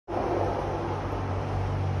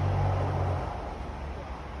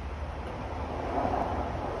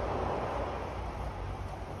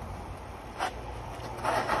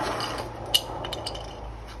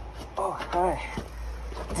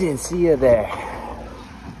Didn't see you there.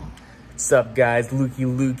 What's up, guys? Lukey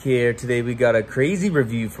Luke here. Today we got a crazy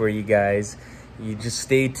review for you guys. You just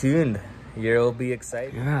stay tuned. You'll be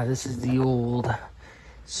excited. Yeah, this is the old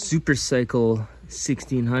Super Cycle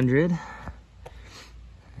 1600. Yeah,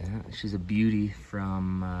 she's a beauty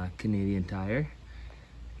from Canadian Tire.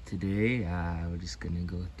 Today we're just gonna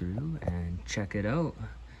go through and check it out.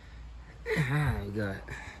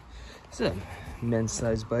 It's a men's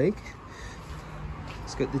size bike.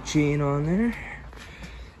 It's got the chain on there.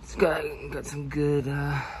 It's got some good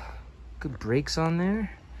brakes on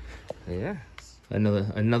there. Yeah.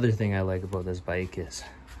 Another thing I like about this bike is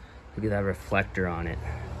look at that reflector on it.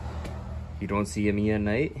 You don't see me at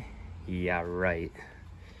night? Yeah, right.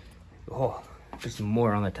 Oh, just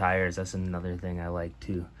more on the tires. That's another thing I like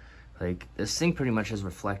too. Like, this thing pretty much has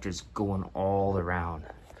reflectors going all around.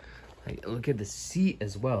 Like, look at the seat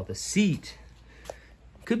as well. The seat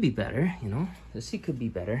could be better, you know? The seat could be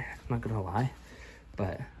better, I'm not gonna lie.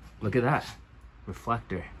 But look at that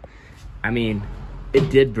reflector. I mean,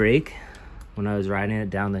 it did break when I was riding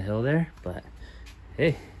it down the hill there, but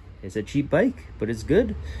hey, it's a cheap bike, but it's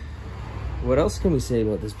good. What else can we say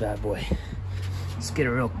about this bad boy? Let's get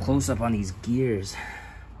a real close up on these gears.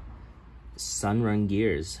 Sunrun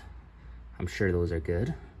gears. I'm sure those are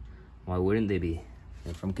good. Why wouldn't they be?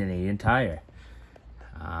 They're from Canadian Tire.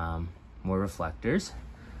 More reflectors.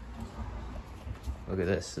 Look at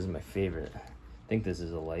this. This is my favorite. I think this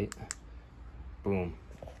is a light. Boom.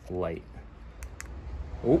 Light.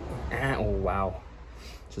 Oh, oh wow.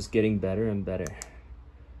 Just getting better and better.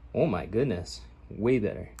 Oh my goodness. Way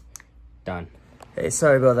better. Done. Hey,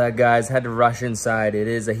 sorry about that, guys. Had to rush inside. It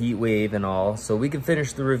is a heat wave and all, so we can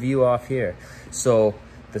finish the review off here. So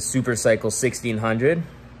the Super Cycle 1600,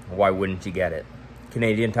 why wouldn't you get it?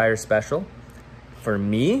 Canadian Tire special. For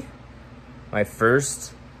me, my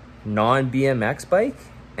first non-BMX bike,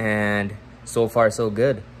 and so far so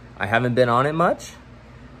good. I haven't been on it much,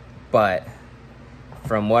 but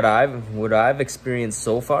from what I've experienced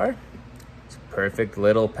so far, it's a perfect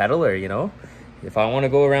little pedaler, you know? If I want to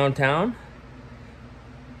go around town,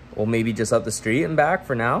 or maybe just up the street and back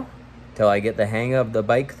for now, till I get the hang of the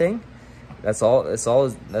bike thing, that's all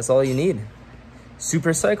you need.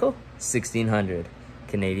 Super Cycle 1600,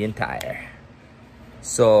 Canadian Tire.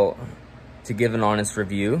 So, to give an honest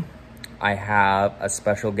review, I have a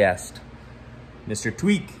special guest, Mr.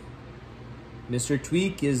 Tweak. Mr.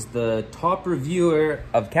 Tweak is the top reviewer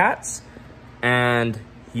of cats, and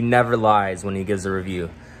he never lies when he gives a review.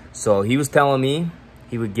 So he was telling me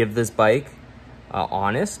he would give this bike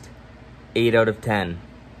honest 8 out of 10,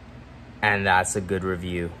 and that's a good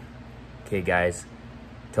review. Okay, guys,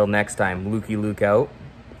 till next time, Lukey Luke out.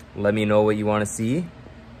 Let me know what you want to see,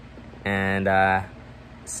 and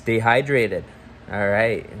stay hydrated. All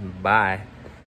right, bye.